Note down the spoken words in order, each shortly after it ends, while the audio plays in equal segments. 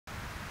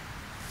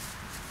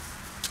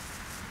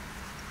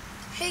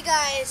Hey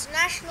guys,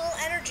 National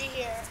Energy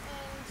here,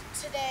 and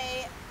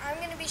today I'm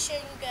going to be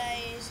showing you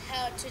guys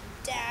how to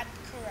dab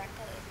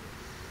correctly.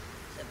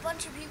 A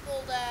bunch of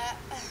people that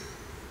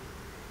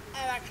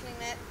I've actually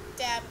met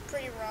dab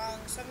pretty wrong.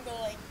 Some go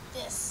like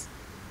this,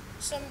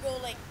 some go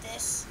like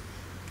this,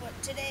 but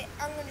today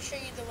I'm going to show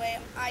you the way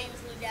I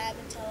usually dab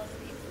and tell other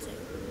people to.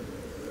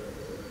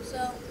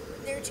 So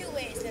there are two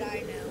ways that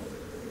I know.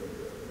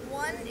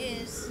 One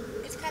is,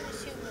 it's kind of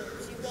two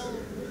moves. You go,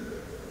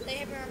 say you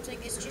have your arms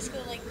like this, just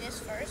go like this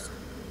first,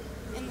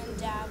 and then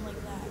dab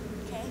like that,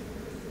 okay?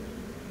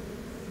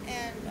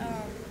 And,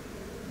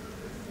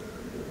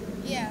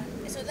 yeah,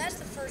 so that's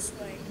the first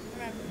way,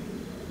 remember.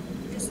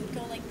 Just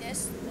go like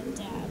this, then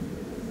dab.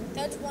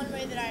 That's one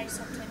way that I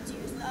sometimes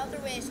use. The other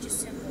way is just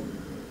simple,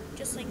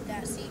 just like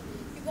that. See,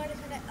 you gotta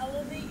kind of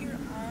elevate your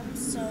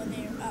arms so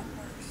they're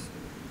upwards,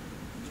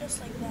 just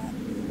like that.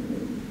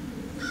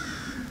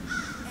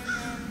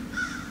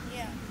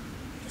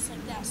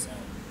 Like that, so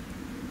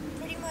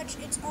pretty much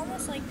it's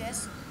almost like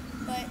this,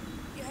 but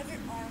you have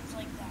your arms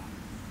like that.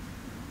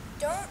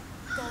 Don't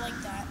go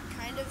like that,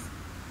 kind of,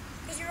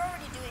 because you're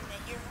already doing that.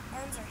 Your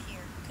arms are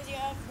here, because you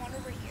have one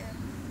over here,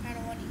 kind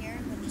of one here,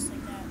 and then just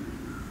like that.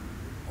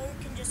 Or you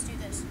can just do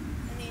this.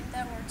 I mean,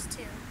 that works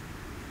too.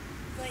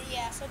 But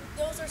yeah, so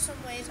those are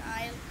some ways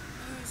I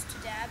use to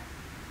dab.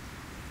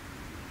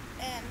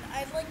 And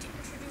I'd like to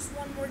introduce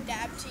one more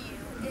dab to you.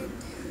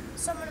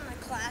 Someone in my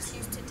class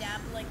used to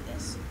dab like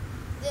this.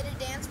 Did a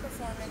dance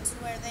performance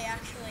where they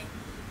actually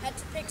had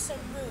to pick some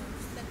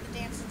moves that the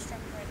dance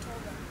instructor had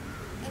told them.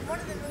 And one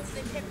of the moves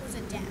they picked was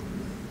a dab.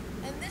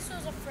 And this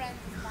was a friend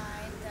of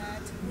mine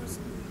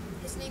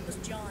his name was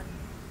John.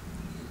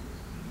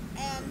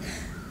 And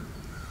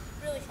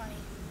really funny.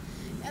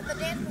 At the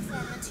dance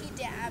performance, he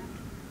dabbed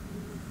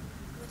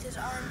with his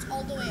arms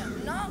all the way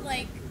up. Not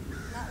like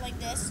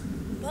this,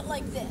 but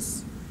like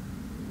this.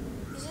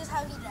 This is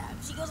how he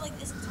dabs. He goes like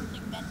this,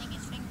 like bending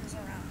his fingers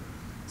around.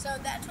 So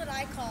that's what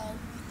I call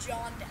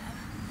John dab.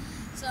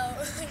 So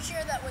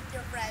share that with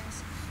your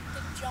friends,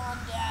 the John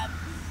dab.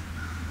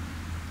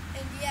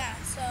 And yeah,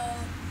 so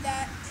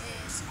that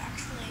is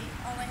actually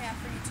all I have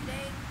for you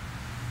today.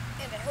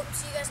 And I hope to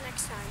see you guys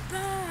next time.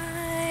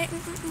 Bye!